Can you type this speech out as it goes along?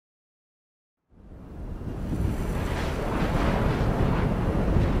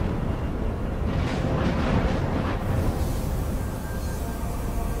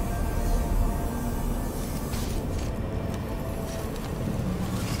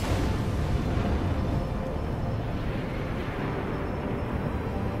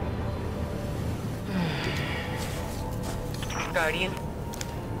Guardian?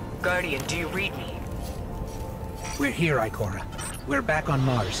 Guardian, do you read me? We're here, Ikora. We're back on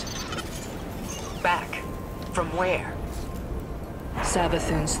Mars. Back? From where?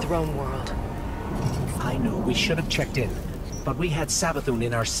 Savathun's throne world. I know, we should have checked in. But we had Savathun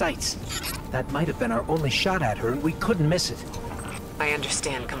in our sights. That might have been our only shot at her, and we couldn't miss it. I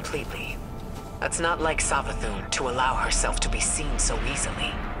understand completely. That's not like Savathun to allow herself to be seen so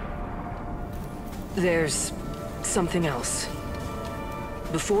easily. There's something else.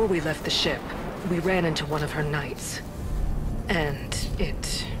 Before we left the ship, we ran into one of her knights. And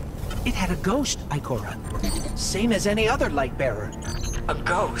it... It had a ghost, Ikora. Same as any other light bearer. A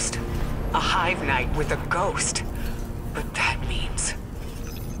ghost? A hive knight with a ghost? But that means...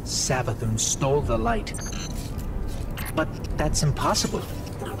 Savathun stole the light. But that's impossible,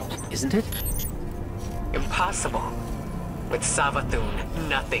 isn't it? Impossible? With Savathun,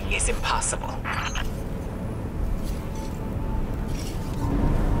 nothing is impossible.